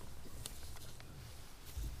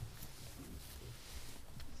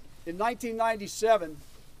in 1997,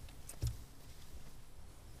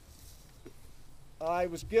 I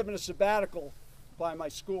was given a sabbatical by my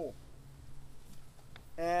school.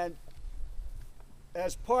 And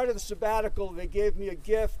as part of the sabbatical, they gave me a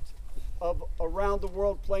gift of a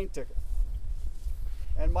round-the-world plane ticket.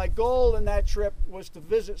 And my goal in that trip was to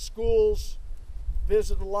visit schools,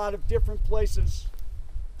 visit a lot of different places.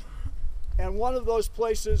 And one of those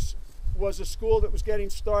places was a school that was getting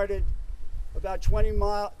started about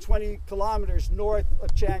 20 kilometers north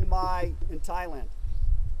of Chiang Mai in Thailand.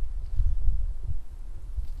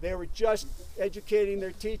 They were just educating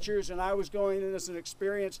their teachers, and I was going in as an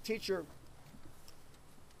experienced teacher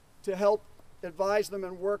to help advise them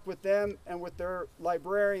and work with them and with their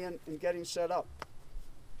librarian in getting set up.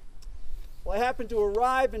 Well, I happened to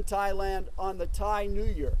arrive in Thailand on the Thai New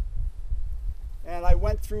Year, and I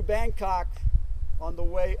went through Bangkok on the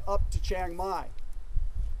way up to Chiang Mai.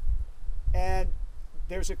 And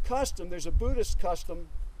there's a Buddhist custom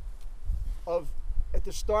of, at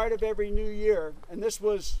the start of every new year, and this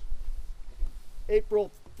was April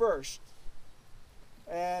 1st,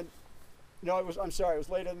 and no, it was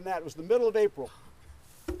later than that. It was the middle of April.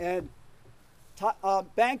 And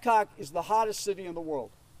Bangkok is the hottest city in the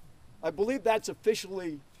world. I believe that's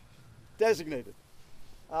officially designated.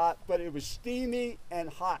 But it was steamy and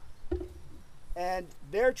hot. And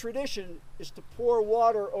their tradition is to pour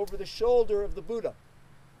water over the shoulder of the Buddha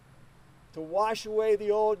to wash away the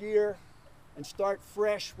old year and start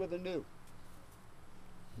fresh with a new.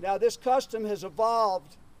 Now, this custom has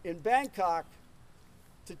evolved in Bangkok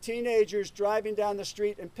to teenagers driving down the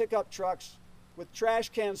street in pickup trucks with trash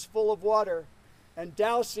cans full of water and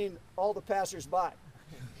dousing all the passers-by.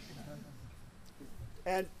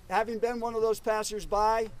 And having been one of those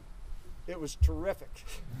passers-by, it was terrific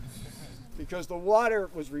because the water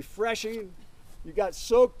was refreshing. You got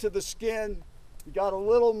soaked to the skin. You got a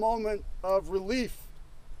little moment of relief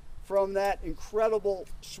from that incredible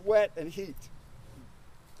sweat and heat.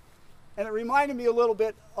 And it reminded me a little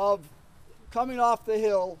bit of coming off the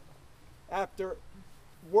hill after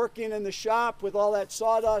working in the shop with all that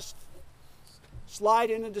sawdust,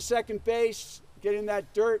 sliding into second base, getting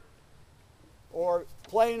that dirt, or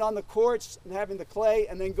playing on the courts and having the clay,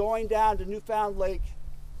 and then going down to Newfound Lake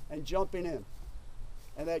and jumping in.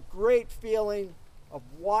 And that great feeling of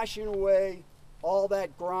washing away all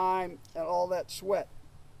that grime and all that sweat.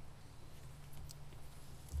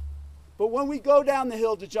 But when we go down the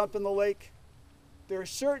hill to jump in the lake, there are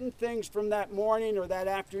certain things from that morning or that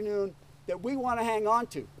afternoon that we want to hang on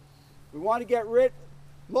to. We want to get rid,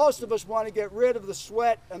 most of us want to get rid of the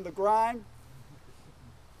sweat and the grime,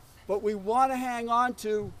 but we want to hang on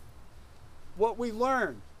to what we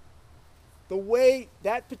learned. The way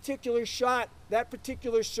that particular shot, that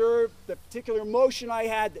particular serve, the particular motion I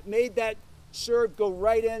had that made that serve go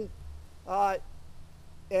right in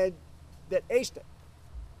and that aced it.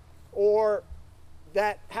 Or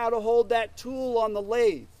that how to hold that tool on the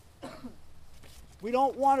lathe. We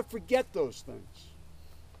don't want to forget those things.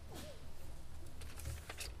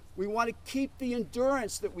 We want to keep the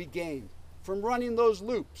endurance that we gained from running those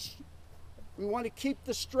loops. We want to keep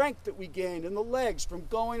the strength that we gained in the legs from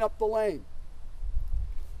going up the lane.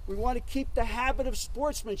 We want to keep the habit of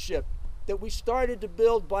sportsmanship that we started to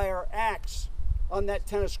build by our acts on that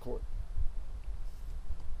tennis court.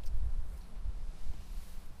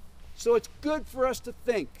 So it's good for us to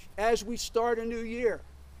think as we start a new year.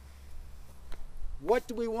 What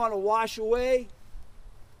do we want to wash away?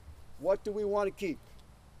 What do we want to keep?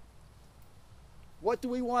 What do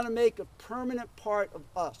we want to make a permanent part of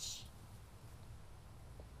us?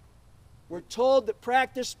 We're told that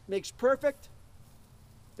practice makes perfect.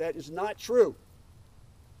 That is not true.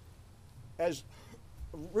 As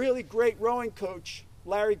a really great rowing coach,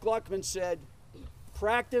 Larry Gluckman, said,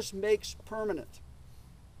 practice makes permanent.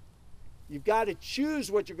 You've got to choose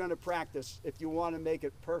what you're going to practice if you want to make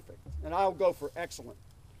it perfect. And I'll go for excellent.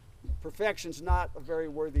 Perfection's not a very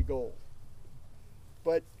worthy goal.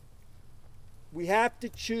 But we have to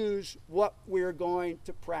choose what we're going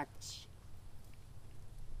to practice.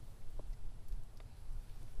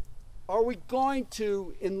 Are we going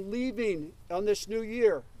to, in leaving on this new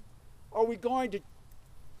year, are we going to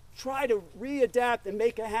try to readapt and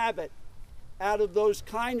make a habit out of those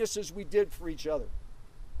kindnesses we did for each other?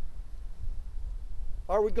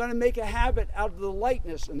 Are we going to make a habit out of the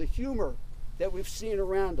lightness and the humor that we've seen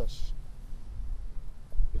around us?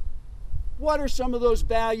 What are some of those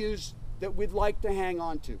values that we'd like to hang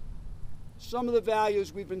on to? Some of the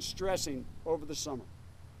values we've been stressing over the summer.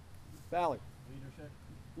 Valley. Leadership.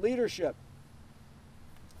 Leadership.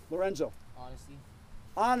 Lorenzo. Honesty.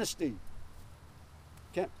 Honesty.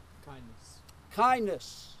 Kent. Kindness.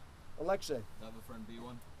 Kindness. Alexei. To have a friend be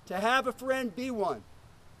one. To have a friend be one.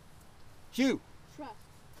 Hugh. Trust.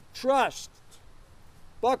 Trust.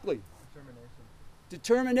 Buckley. Determination.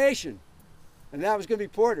 Determination. And that was going to be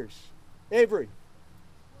Porter's. Avery.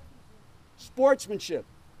 Sportsmanship.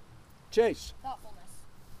 Chase. Thoughtfulness.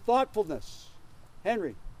 Thoughtfulness.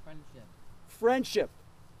 Henry. Friendship. Friendship.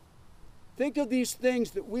 Think of these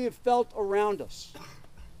things that we have felt around us.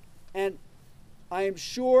 And I am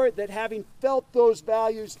sure that having felt those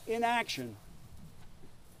values in action,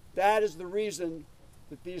 that is the reason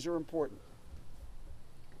that these are important.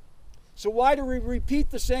 So why do we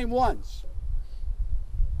repeat the same ones?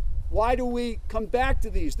 Why do we come back to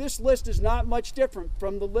these? This list is not much different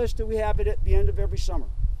from the list that we have at the end of every summer.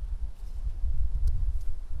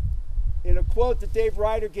 In a quote that Dave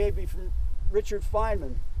Ryder gave me from Richard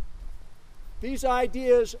Feynman, these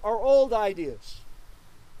ideas are old ideas.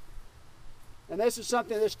 And this is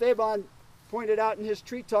something that Esteban pointed out in his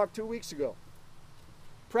tree talk 2 weeks ago.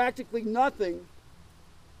 Practically nothing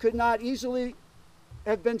could not easily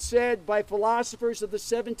have been said by philosophers of the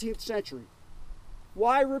 17th century.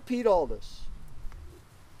 Why repeat all this?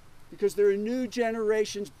 Because there are new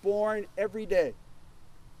generations born every day.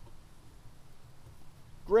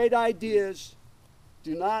 Great ideas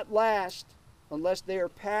do not last unless they are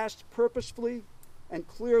passed purposefully and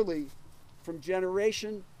clearly from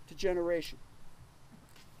generation to generation.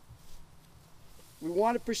 We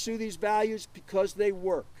want to pursue these values because they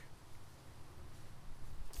work.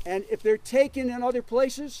 And if they're taken in other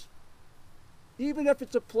places, even if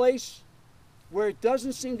it's a place where it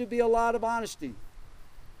doesn't seem to be a lot of honesty,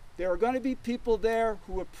 there are going to be people there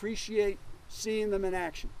who appreciate seeing them in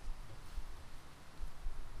action.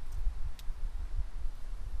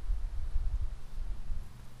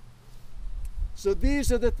 So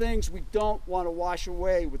these are the things we don't want to wash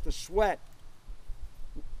away with the sweat.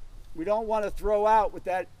 We don't want to throw out with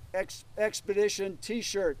that expedition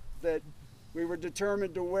t-shirt that we were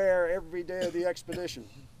determined to wear every day of the expedition.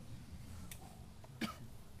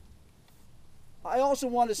 I also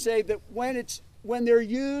want to say that when they're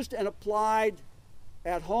used and applied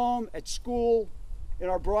at home, at school, in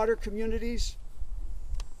our broader communities,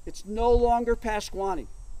 it's no longer Pasquani.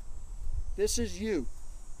 This is you.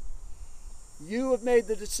 You have made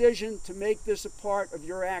the decision to make this a part of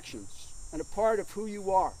your actions and a part of who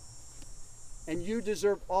you are. And you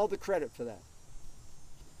deserve all the credit for that.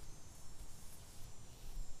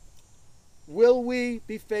 Will we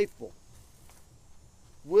be faithful?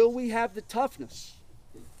 Will we have the toughness?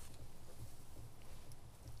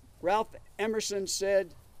 Ralph Emerson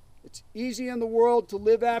said, "It's easy in the world to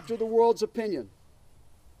live after the world's opinion.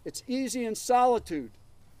 It's easy in solitude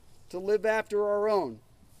to live after our own.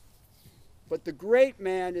 But the great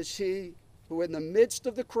man is he who in the midst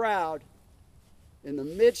of the crowd,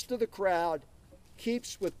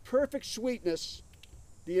 keeps with perfect sweetness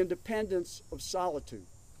the independence of solitude."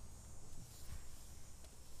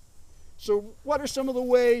 So what are some of the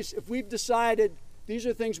ways, if we've decided these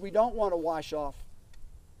are things we don't want to wash off,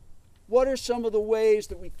 what are some of the ways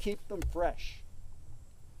that we keep them fresh?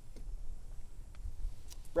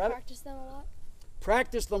 Brad? Practice them a lot.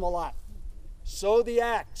 Practice them a lot. Sow the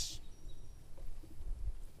axe.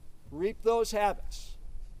 Reap those habits.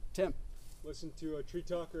 Tim? Listen to a Tree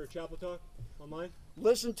Talk or a Chapel Talk online?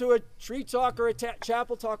 Listen to a Tree Talk or a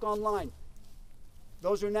Chapel Talk online.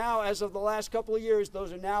 Those are now, as of the last couple of years,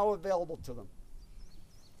 those are now available to them,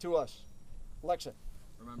 to us. Alexa.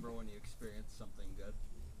 Remember when you experienced something good.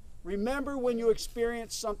 Remember when you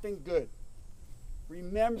experience something good.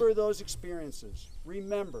 Remember those experiences.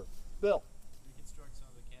 Remember. Bill. Reconstruct some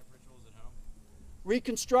of the camp rituals at home.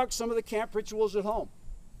 Reconstruct some of the camp rituals at home.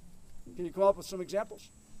 Can you come up with some examples?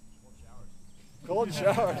 Cold showers.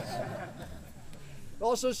 Cold showers. It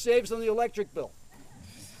also saves on the electric bill.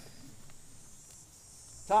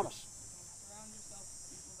 Thomas.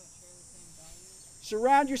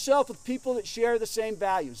 Surround yourself with people that share the same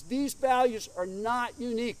values. These values are not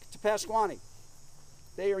unique to Pasquani.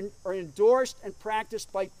 They are endorsed and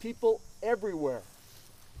practiced by people everywhere,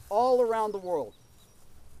 all around the world,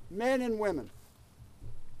 men and women.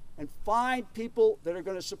 And find people that are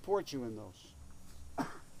going to support you in those.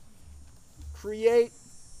 Create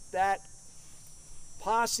that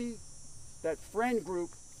posse, that friend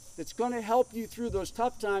group that's going to help you through those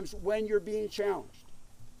tough times when you're being challenged.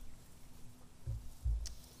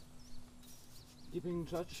 Keeping in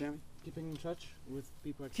touch. Sammy? Keeping in touch with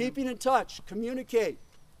people at Keeping in touch. Communicate.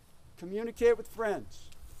 Communicate with friends.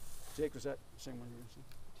 Jake, was that the same one you were saying?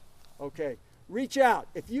 Okay. Reach out.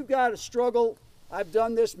 If you've got a struggle, I've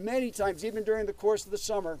done this many times, even during the course of the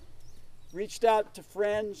summer. Reached out to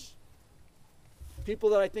friends, people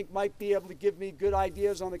that I think might be able to give me good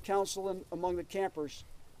ideas on the council and among the campers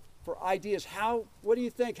for ideas. What do you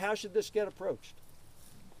think? How should this get approached?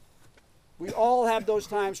 We all have those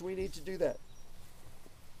times we need to do that.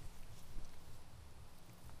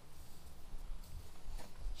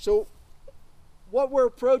 So what we're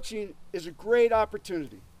approaching is a great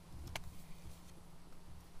opportunity.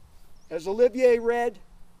 As Olivier read,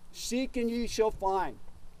 seek and ye shall find.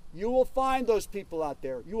 You will find those people out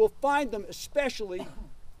there. You will find them especially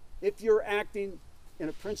if you're acting in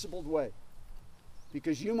a principled way.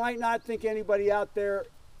 Because you might not think anybody out there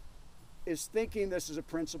is thinking this is a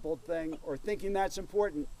principled thing or thinking that's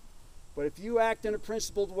important. But if you act in a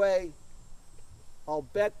principled way, I'll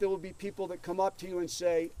bet there will be people that come up to you and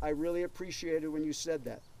say, I really appreciated when you said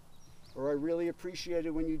that. Or I really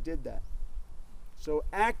appreciated when you did that. So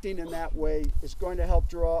acting in that way is going to help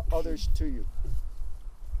draw others to you.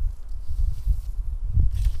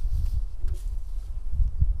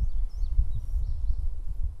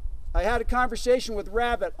 I had a conversation with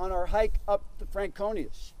Rabbit on our hike up the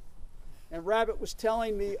Franconius. And Rabbit was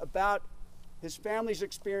telling me about his family's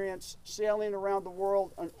experience sailing around the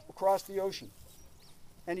world across the ocean.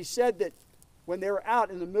 And he said that when they were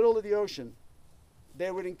out in the middle of the ocean, they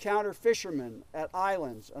would encounter fishermen at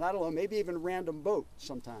islands, and I don't know, maybe even random boats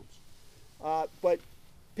sometimes. But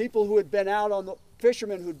people who had been out on the,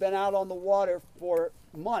 fishermen who'd been out on the water for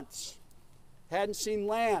months, hadn't seen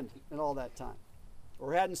land in all that time,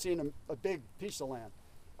 or hadn't seen a big piece of land.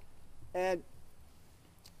 And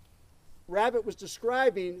Rabbit was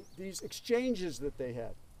describing these exchanges that they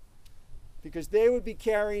had, because they would be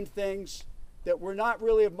carrying things that were not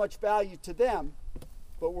really of much value to them,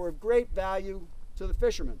 but were of great value to the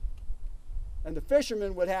fishermen. And the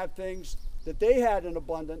fishermen would have things that they had in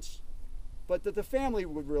abundance, but that the family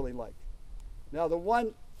would really like. Now, the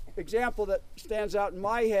one example that stands out in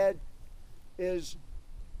my head is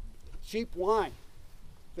cheap wine.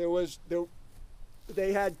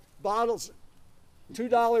 They had bottles,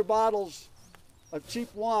 $2 bottles of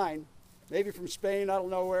cheap wine, maybe from Spain, I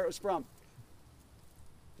don't know where it was from.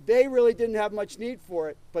 They really didn't have much need for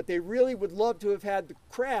it, but they really would love to have had the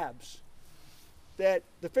crabs that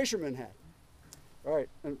the fishermen had. All right,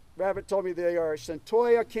 and Rabbit told me they are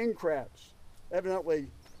Centoia king crabs, evidently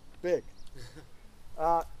big.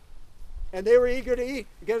 And they were eager to eat,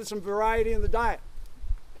 get some variety in the diet.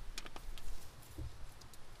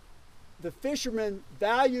 The fishermen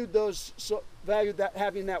valued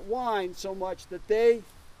having that wine so much that they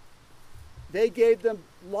gave them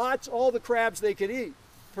all the crabs they could eat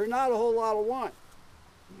for not a whole lot of wine.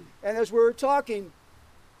 And as we were talking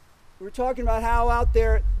about how out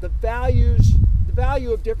there the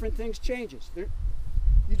value of different things changes.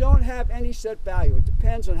 You don't have any set value. It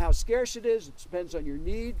depends on how scarce it is. It depends on your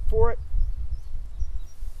need for it.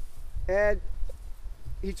 And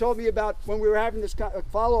he told me about, when we were having this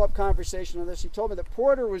follow-up conversation on this, he told me that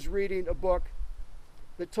Porter was reading a book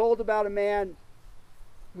that told about a man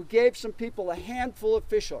who gave some people a handful of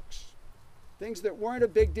fishhooks, things that weren't a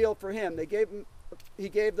big deal for him. He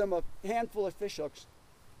gave them a handful of fishhooks.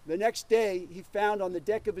 The next day, he found the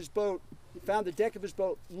deck of his boat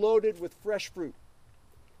loaded with fresh fruit,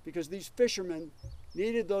 because these fishermen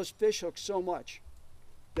needed those fishhooks so much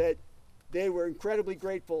that they were incredibly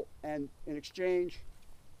grateful, and in exchange,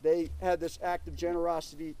 they had this act of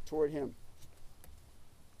generosity toward him.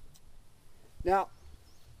 Now,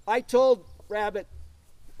 I told Rabbit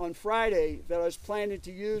on Friday that I was planning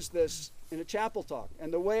to use this in a chapel talk,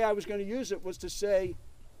 and the way I was going to use it was to say,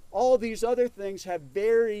 all these other things have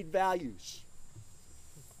varied values.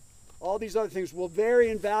 All these other things will vary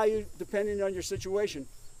in value depending on your situation,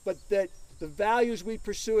 but that the values we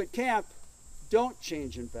pursue at camp don't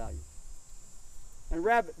change in value. And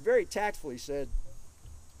Rabbit very tactfully said,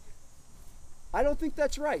 I don't think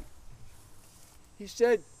that's right. He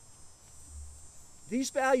said, these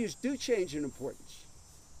values do change in importance.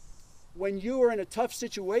 When you are in a tough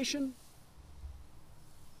situation,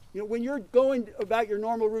 when you're going about your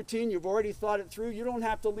normal routine, you've already thought it through, you don't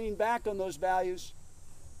have to lean back on those values.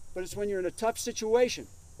 But it's when you're in a tough situation,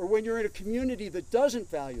 or when you're in a community that doesn't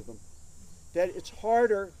value them, that it's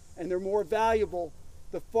harder and they're more valuable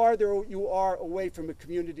the farther you are away from a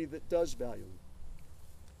community that does value them.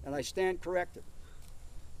 And I stand corrected.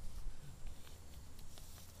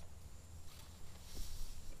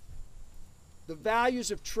 The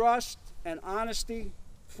values of trust and honesty,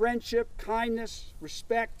 friendship, kindness,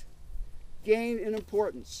 respect, gain in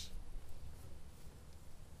importance.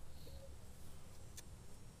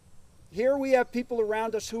 Here we have people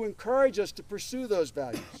around us who encourage us to pursue those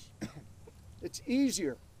values. It's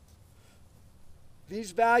easier.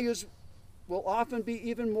 These values will often be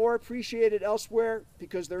even more appreciated elsewhere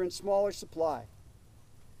because they're in smaller supply.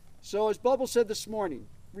 So as Bubble said this morning,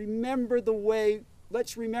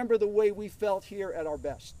 let's remember the way we felt here at our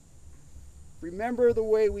best. Remember the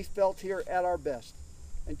way we felt here at our best.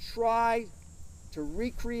 And try to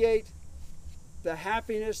recreate the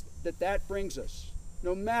happiness that brings us,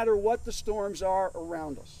 no matter what the storms are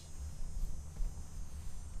around us.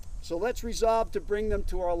 So let's resolve to bring them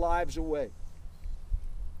to our lives away.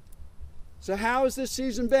 So how has this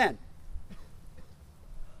season been?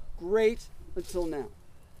 Great until now.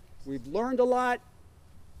 We've learned a lot.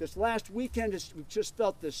 This last weekend, we've just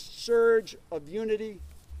felt this surge of unity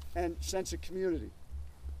and sense of community.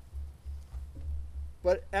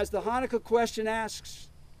 But as the Hanukkah question asks,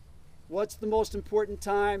 what's the most important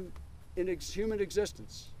time in human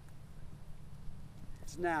existence?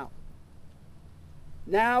 It's now.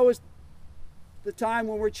 Now is the time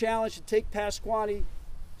when we're challenged to take Pasquani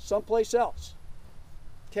someplace else,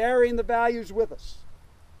 carrying the values with us.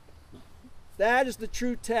 That is the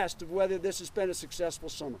true test of whether this has been a successful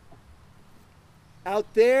summer.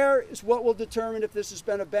 Out there is what will determine if this has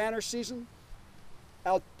been a banner season.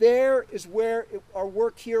 Out there is where our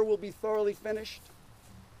work here will be thoroughly finished.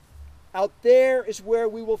 Out there is where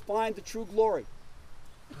we will find the true glory.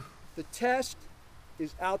 The test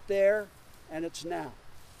is out there, and it's now.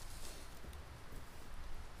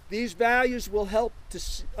 These values will help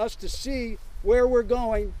us to see where we're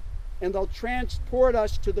going, and they'll transport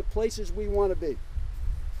us to the places we want to be.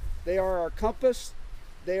 They are our compass.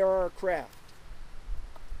 They are our craft.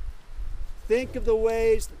 Think of the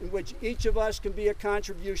ways in which each of us can be a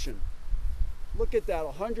contribution. Look at that,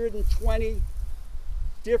 120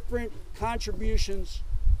 different contributions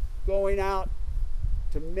going out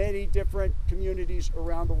to many different communities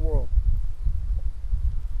around the world.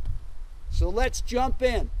 So let's jump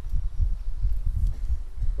in.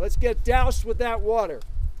 Let's get doused with that water.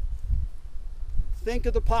 Think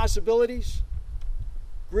of the possibilities.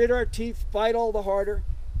 Grit our teeth, fight all the harder.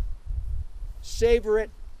 Savor it,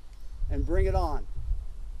 and bring it on.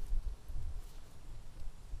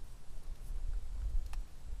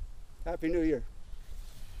 Happy New Year.